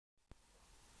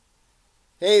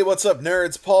Hey, what's up,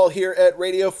 nerds? Paul here at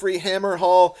Radio Free Hammer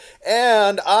Hall,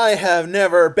 and I have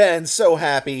never been so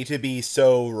happy to be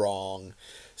so wrong.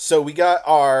 So we got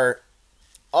our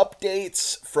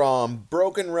updates from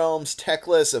Broken Realms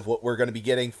Teclis of what we're going to be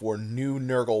getting for new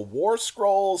Nurgle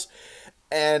Warscrolls,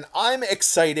 and I'm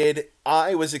excited.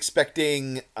 I was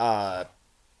expecting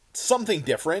something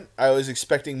different. I was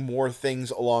expecting more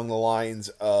things along the lines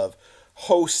of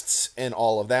hosts and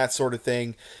all of that sort of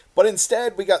thing. But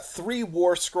instead, we got 3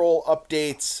 War Scroll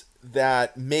updates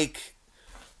that make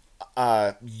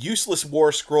useless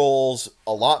War Scrolls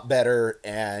a lot better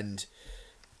and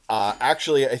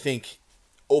actually, I think,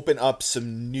 open up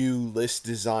some new list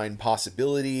design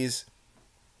possibilities.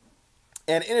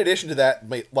 And in addition to that,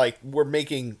 like, we're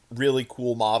making really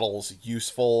cool models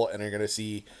useful and are going to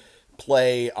see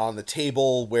play on the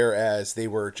table, whereas they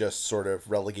were just sort of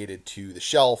relegated to the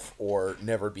shelf or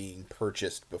never being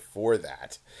purchased before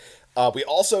that. We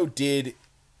also did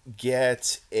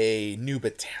get a new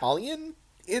battalion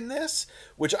in this,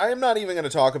 which I am not even going to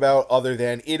talk about other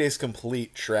than it is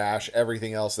complete trash.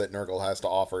 Everything else that Nurgle has to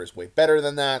offer is way better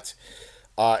than that.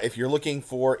 If you're looking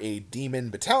for a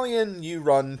demon battalion, you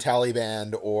run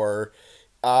Taliban, or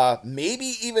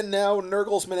maybe even now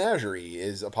Nurgle's Menagerie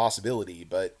is a possibility,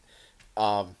 but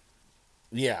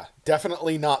yeah,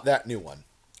 definitely not that new one.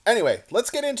 Anyway, let's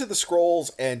get into the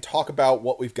scrolls and talk about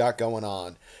what we've got going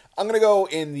on. I'm going to go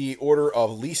in the order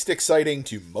of least exciting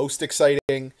to most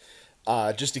exciting,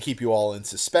 just to keep you all in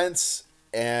suspense.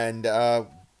 And,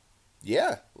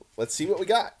 yeah, let's see what we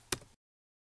got.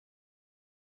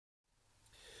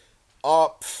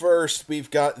 Up first, we've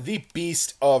got the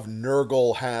Beast of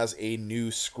Nurgle has a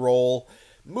new scroll.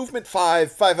 Movement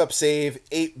 5, 5-up save,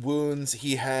 8 wounds.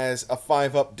 He has a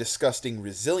 5-up disgusting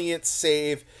resilience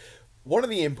save. One of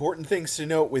the important things to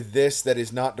note with this that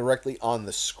is not directly on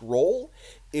the scroll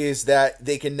is that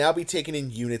they can now be taken in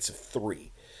units of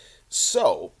 3.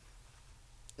 So,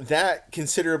 that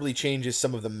considerably changes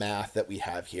some of the math that we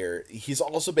have here. He's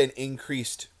also been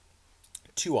increased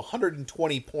to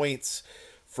 120 points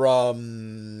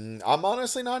from, I'm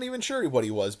honestly not even sure what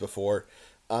he was before,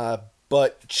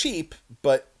 but cheap,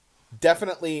 but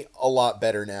definitely a lot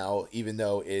better now, even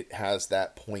though it has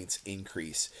that points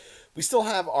increase. We still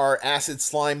have our Acid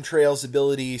Slime Trails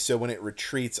ability, so when it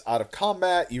retreats out of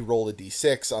combat, you roll a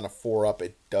d6. On a 4-up,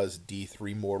 it does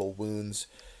d3 mortal wounds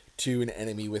to an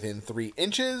enemy within 3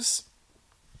 inches.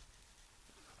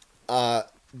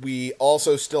 We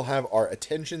also still have our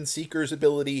Attention Seekers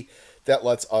ability that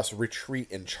lets us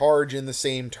retreat and charge in the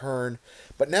same turn.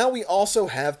 But now we also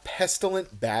have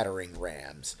Pestilent Battering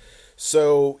Rams.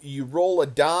 So you roll a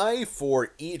die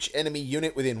for each enemy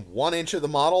unit within 1 inch of the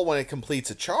model when it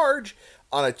completes a charge.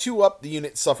 On a 2-up, the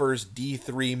unit suffers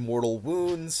d3 mortal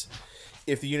wounds.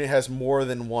 If the unit has more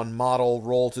than 1 model,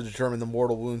 roll to determine the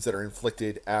mortal wounds that are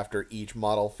inflicted after each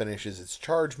model finishes its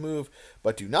charge move,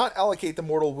 but do not allocate the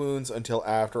mortal wounds until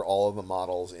after all of the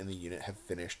models in the unit have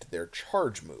finished their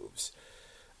charge moves.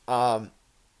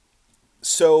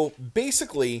 So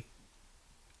basically,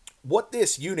 what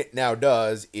this unit now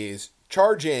does is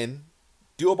charge in,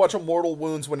 do a bunch of mortal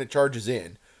wounds when it charges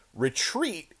in,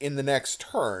 retreat in the next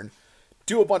turn,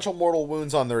 do a bunch of mortal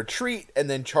wounds on the retreat, and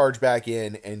then charge back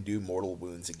in and do mortal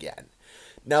wounds again.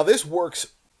 Now, this works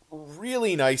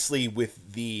really nicely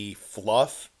with the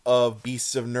fluff of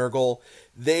Beasts of Nurgle.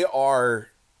 They are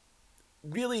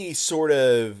really sort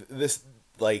of this,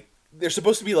 like, they're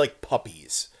supposed to be like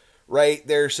puppies, right?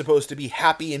 They're supposed to be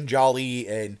happy and jolly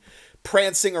and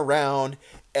prancing around,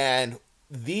 and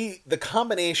the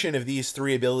combination of these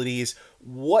 3 abilities,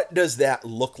 what does that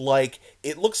look like?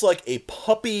 It looks like a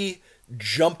puppy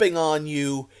jumping on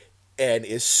you and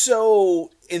is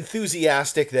so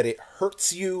enthusiastic that it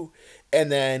hurts you, and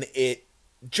then it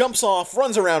jumps off,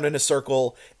 runs around in a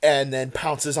circle, and then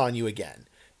pounces on you again.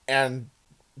 And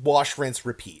wash, rinse,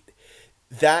 repeat.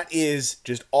 That is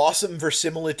just awesome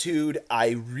verisimilitude. I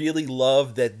really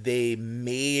love that they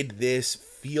made this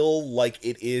feel like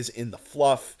it is in the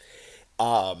fluff.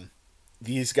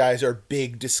 These guys are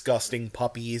big, disgusting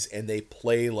puppies, and they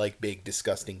play like big,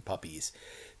 disgusting puppies.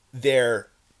 Their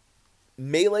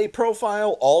melee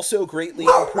profile also greatly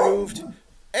improved,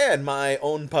 and my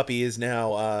own puppy is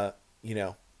now, you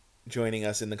know, joining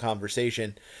us in the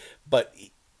conversation. But,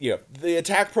 you know, the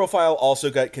attack profile also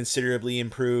got considerably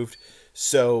improved,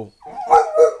 so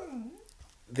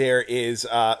there is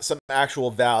some actual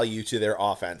value to their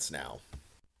offense now.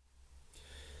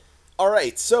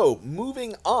 Alright, so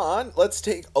moving on, let's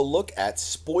take a look at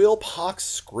Spoilpox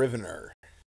Scrivener.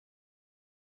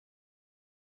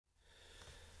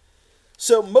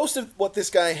 So most of what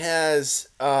this guy has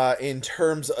in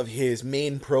terms of his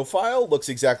main profile looks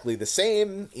exactly the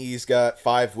same. He's got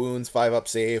 5 wounds, 5 up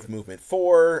save, movement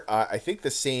 4. I think the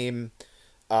same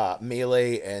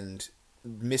melee and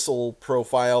missile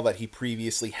profile that he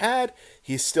previously had.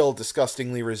 He's still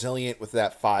disgustingly resilient with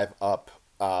that 5 up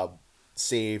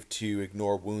save to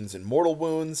ignore wounds and mortal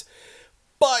wounds.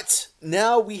 But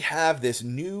now we have this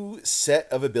new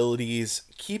set of abilities.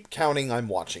 Keep counting, I'm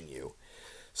watching you.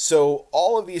 So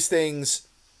all of these things,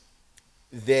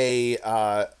 they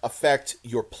affect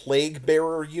your Plague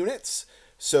Bearer units.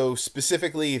 So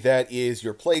specifically, that is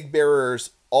your Plague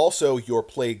Bearers, also your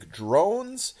Plague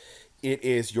Drones, it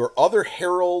is your other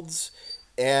Heralds,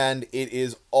 and it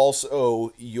is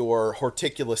also your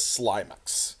Horticulus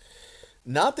Slimax.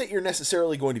 Not that you're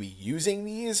necessarily going to be using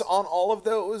these on all of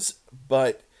those,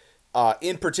 but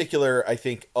in particular, I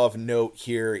think of note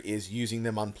here is using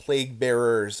them on Plague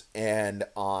Bearers and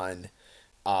on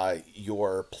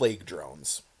your Plague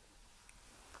Drones.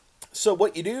 So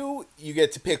what you do, you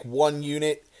get to pick one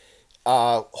unit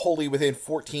wholly within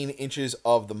 14 inches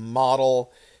of the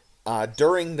model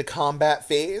during the combat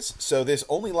phase. So this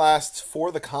only lasts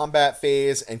for the combat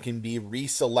phase and can be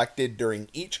reselected during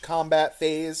each combat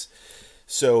phase.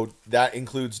 So that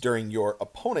includes during your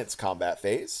opponent's combat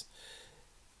phase.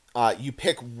 You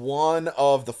pick one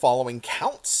of the following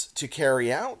counts to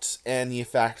carry out, and the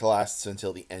effect lasts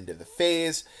until the end of the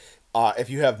phase. If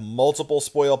you have multiple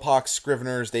Spoilpox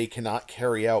Scriveners, they cannot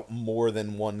carry out more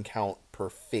than one count per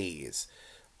phase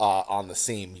on the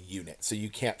same unit. So you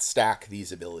can't stack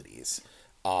these abilities.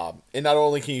 And not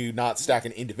only can you not stack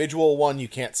an individual one, you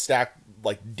can't stack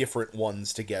like different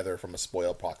ones together from a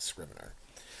Spoilpox Scrivener.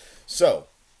 So,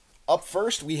 up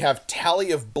first, we have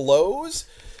Tally of Blows.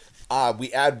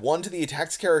 We add 1 to the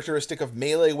attack's characteristic of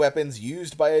melee weapons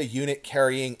used by a unit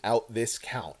carrying out this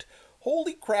count.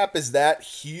 Holy crap, is that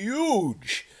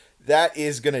huge! That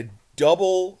is going to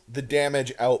double the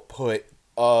damage output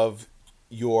of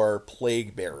your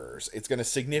Plague Bearers. It's going to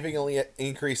significantly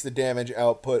increase the damage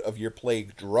output of your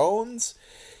Plague Drones.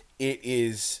 It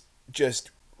is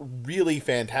just really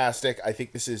fantastic. I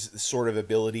think this is the sort of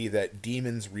ability that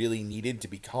demons really needed to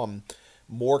become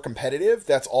more competitive.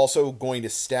 That's also going to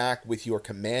stack with your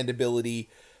command ability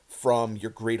from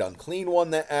your Great Unclean one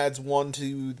that adds 1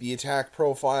 to the attack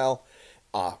profile.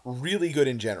 Really good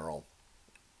in general.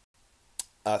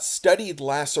 Studied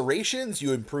Lacerations,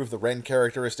 you improve the rend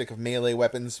characteristic of melee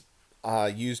weapons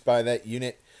used by that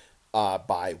unit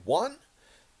by 1.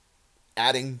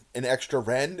 Adding an extra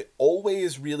rend,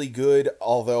 always really good,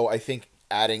 although I think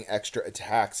adding extra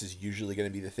attacks is usually going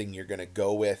to be the thing you're going to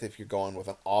go with if you're going with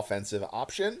an offensive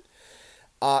option.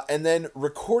 And then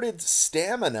Recorded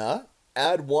Stamina,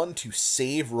 add 1 to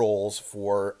save rolls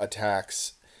for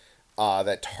attacks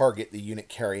that target the unit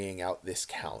carrying out this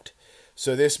count.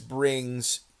 So this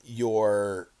brings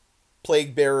your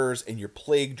Plague Bearers and your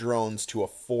Plague Drones to a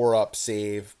 4-up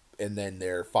save, and then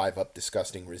their 5-up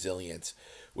Disgusting Resilience,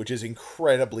 which is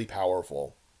incredibly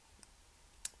powerful.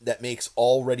 That makes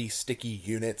already sticky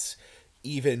units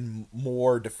even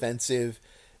more defensive.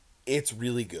 It's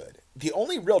really good. The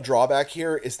only real drawback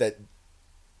here is that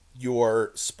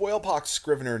your Spoilpox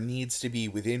Scrivener needs to be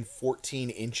within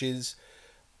 14 inches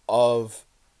of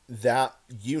that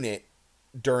unit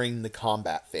during the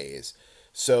combat phase.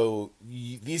 So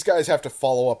these guys have to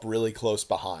follow up really close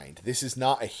behind. This is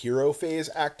not a hero phase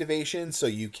activation, so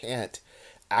you can't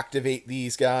activate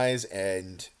these guys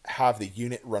and have the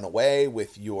unit run away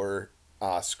with your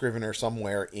Scrivener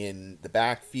somewhere in the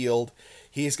backfield.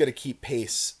 He's going to keep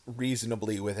pace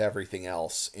reasonably with everything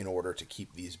else in order to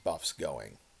keep these buffs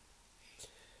going.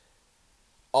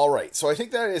 Alright, so I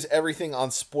think that is everything on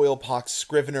Spoilpox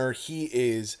Scrivener. He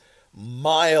is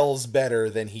miles better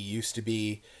than he used to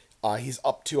be. He's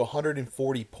up to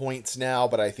 140 points now,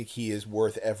 but I think he is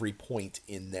worth every point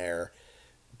in there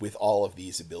with all of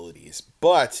these abilities.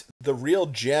 But the real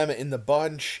gem in the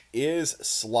bunch is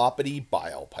Sloppity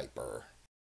Bilepiper.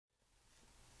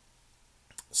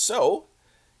 So,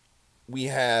 we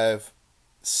have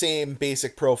same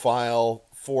basic profile,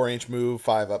 4-inch move,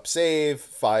 5-up save,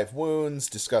 5 wounds,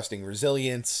 Disgusting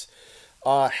Resilience.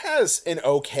 Has an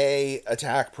okay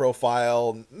attack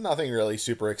profile, nothing really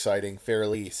super exciting,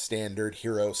 fairly standard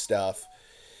hero stuff.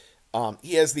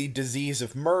 He has the Disease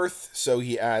of Mirth, so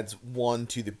he adds 1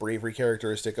 to the bravery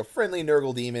characteristic of friendly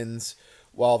Nurgle demons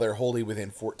while they're wholly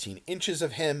within 14 inches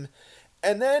of him.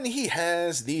 And then he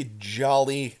has the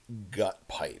Jolly Gut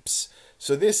Pipes.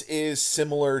 So this is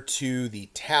similar to the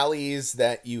tallies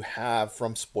that you have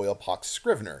from Spoilpox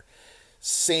Scrivener.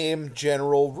 Same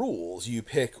general rules. You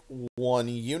pick one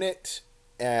unit,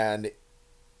 and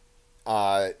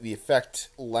The effect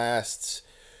lasts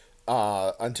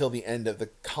until the end of the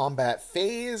combat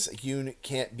phase. A unit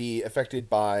can't be affected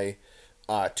by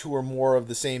 2 or more of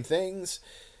the same things.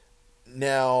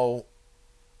 Now,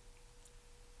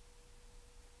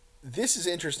 this is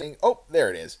interesting. Oh, there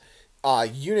it is.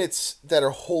 Units that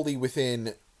are wholly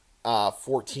within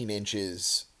 14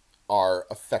 inches are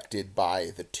affected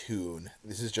by the tune.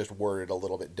 This is just worded a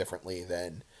little bit differently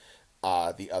than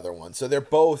the other one. So they're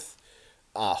both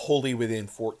wholly within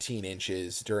 14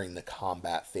 inches during the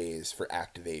combat phase for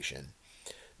activation.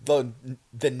 The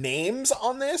names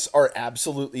on this are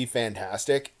absolutely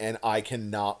fantastic, and I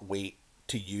cannot wait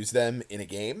to use them in a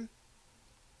game.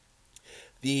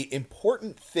 The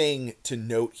important thing to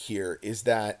note here is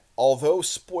that although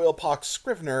Spoilpox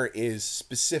Scrivener is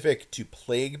specific to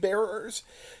Plague Bearers,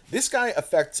 this guy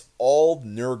affects all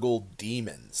Nurgle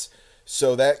demons.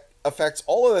 So that affects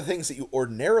all of the things that you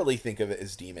ordinarily think of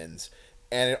as demons,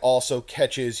 and it also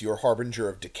catches your Harbinger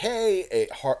of Decay, it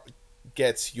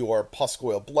gets your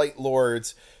Puscoil Blight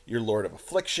Lords, your Lord of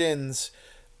Afflictions,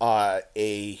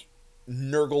 a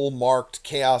Nurgle marked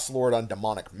Chaos Lord on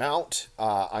Demonic Mount.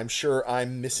 I'm sure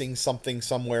I'm missing something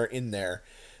somewhere in there,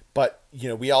 but you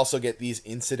know, we also get these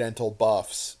incidental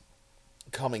buffs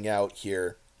coming out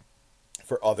here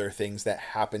for other things that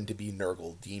happen to be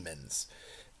Nurgle demons.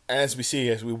 As we see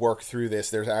as we work through this,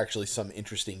 there's actually some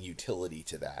interesting utility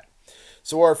to that.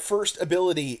 So our first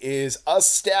ability is A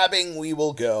Stabbing We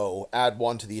Will Go. Add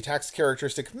 1 to the attack's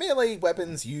characteristic of melee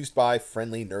weapons used by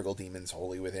friendly Nurgle demons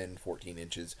wholly within 14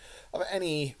 inches of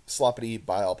any Sloppity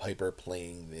Bile Piper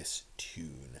playing this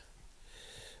tune.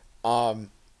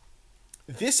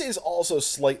 This is also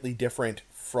slightly different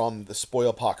from the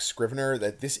Spoilpox Scrivener,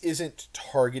 that this isn't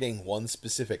targeting one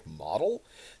specific model.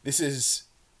 This is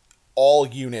all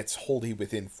units wholly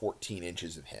within 14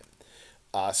 inches of him.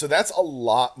 So that's a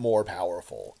lot more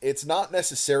powerful. It's not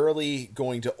necessarily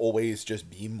going to always just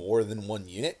be more than one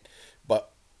unit,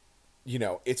 but, you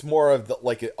know, it's more of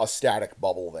like a static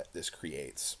bubble that this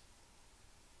creates.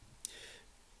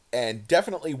 And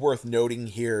definitely worth noting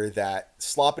here that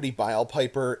Sloppity Bile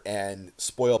Piper and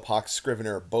Spoilpox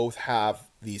Scrivener both have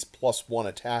these +1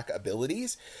 attack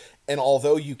abilities. And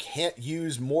although you can't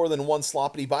use more than one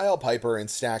Sloppity Bile Piper and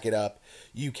stack it up,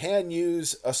 you can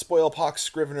use a Spoilpox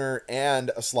Scrivener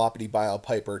and a Sloppity Bile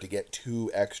Piper to get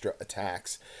 2 extra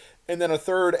attacks. And then a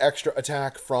 3rd extra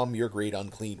attack from your Great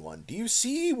Unclean One. Do you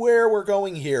see where we're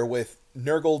going here with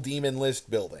Nurgle Demon list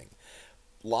building?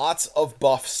 Lots of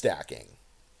buff stacking.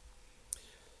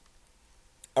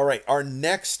 Alright, our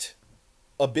next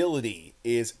ability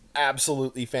is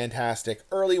absolutely fantastic.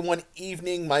 Early one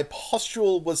evening, my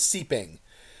pustule was seeping.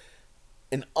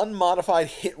 An unmodified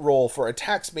hit roll for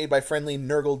attacks made by friendly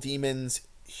Nurgle demons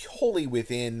wholly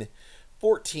within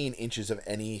 14 inches of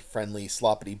any friendly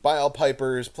Sloppity Bile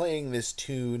Pipers playing this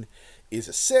tune is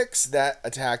a 6. That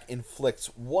attack inflicts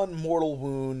 1 mortal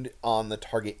wound on the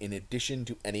target in addition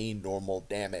to any normal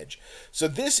damage. So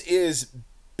this is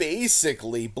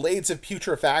basically Blades of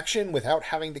Putrefaction without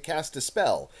having to cast a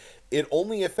spell. It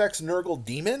only affects Nurgle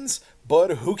demons,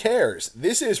 but who cares?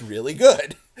 This is really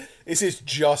good. This is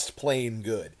just plain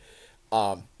good.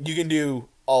 You can do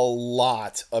a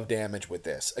lot of damage with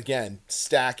this. Again,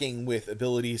 stacking with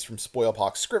abilities from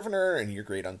Spoilpox Scrivener and your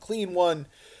Great Unclean One.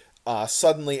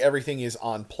 Suddenly everything is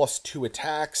on +2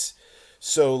 attacks.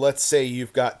 So let's say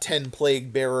you've got 10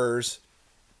 Plague Bearers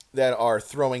that are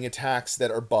throwing attacks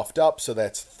that are buffed up, so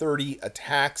that's 30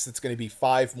 attacks. That's going to be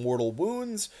 5 mortal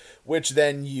wounds, which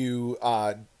then you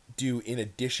do in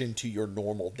addition to your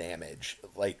normal damage.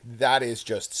 Like, that is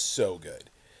just so good.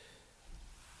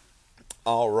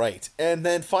 Alright, and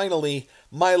then finally,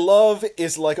 My Love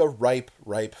is Like a Ripe,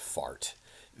 Ripe Fart.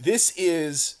 This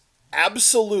is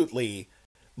absolutely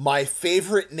my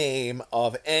favorite name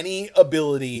of any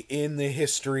ability in the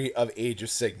history of Age of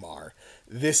Sigmar.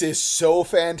 This is so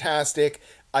fantastic.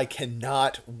 I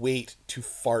cannot wait to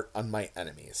fart on my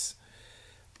enemies.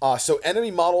 So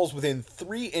enemy models within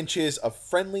 3 inches of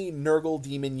friendly Nurgle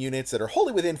demon units that are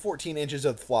wholly within 14 inches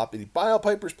of Floppy Bile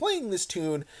Pipers playing this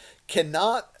tune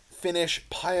cannot finish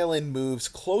pile-in moves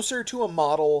closer to a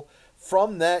model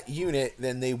from that unit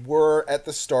than they were at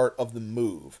the start of the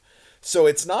move. So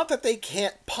it's not that they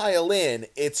can't pile in,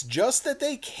 it's just that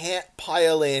they can't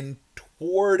pile in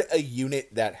toward a unit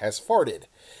that has farted.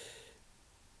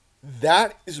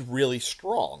 That is really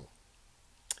strong.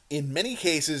 In many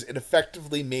cases, it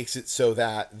effectively makes it so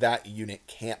that that unit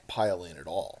can't pile in at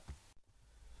all.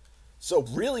 So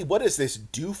really, what does this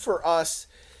do for us?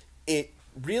 It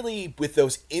really, with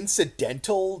those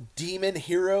incidental demon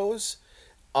heroes,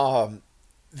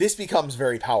 this becomes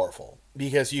very powerful.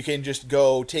 because you can just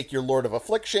go take your Lord of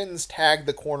Afflictions, tag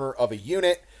the corner of a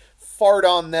unit, fart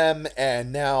on them,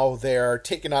 and now they're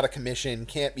taken out of commission,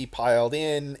 can't be piled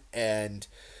in, and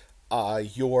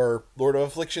your Lord of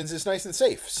Afflictions is nice and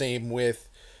safe. Same with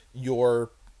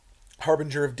your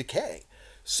Harbinger of Decay.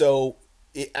 So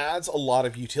it adds a lot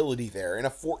of utility there, and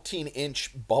a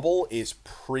 14-inch bubble is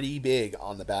pretty big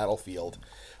on the battlefield.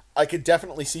 I could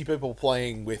definitely see people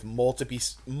playing with multiple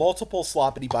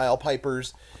Sloppity Bile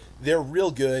Pipers. They're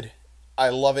real good. I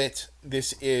love it.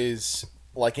 This is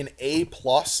like an A+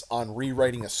 on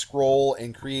rewriting a scroll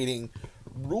and creating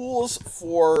rules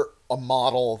for a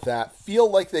model that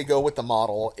feel like they go with the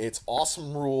model. It's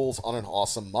awesome rules on an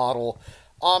awesome model.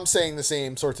 I'm saying the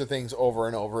same sorts of things over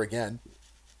and over again.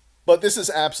 But this is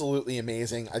absolutely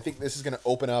amazing. I think this is going to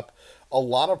open up a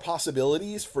lot of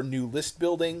possibilities for new list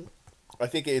building. I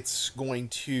think it's going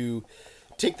to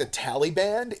take the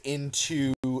Taliban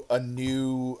into a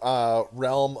new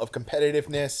realm of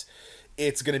competitiveness.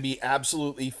 It's going to be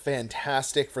absolutely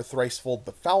fantastic for Thricefold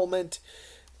Befoulment.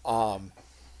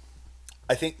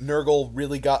 I think Nurgle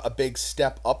really got a big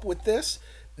step up with this.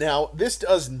 Now, this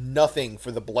does nothing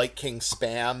for the Blight King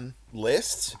spam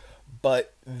lists,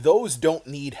 but those don't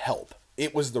need help.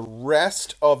 It was the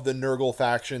rest of the Nurgle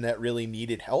faction that really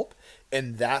needed help,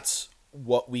 and that's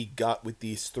what we got with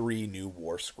these 3 new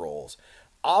Warscrolls.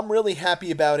 I'm really happy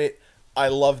about it. I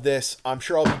love this. I'm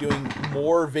sure I'll be doing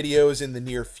more videos in the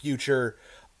near future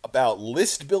about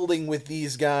list building with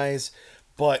these guys,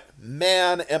 but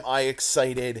man, am I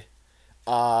excited.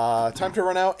 Time to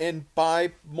run out and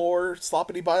buy more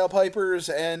Sloppity Bile Pipers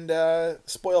and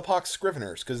Spoilpox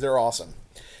Scriveners, because they're awesome.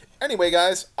 Anyway,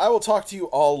 guys, I will talk to you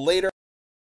all later.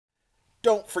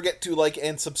 Don't forget to like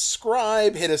and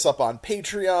subscribe. Hit us up on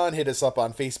Patreon. Hit us up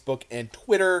on Facebook and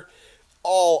Twitter.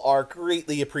 All are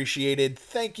greatly appreciated.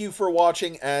 Thank you for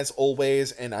watching, as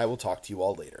always, and I will talk to you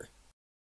all later.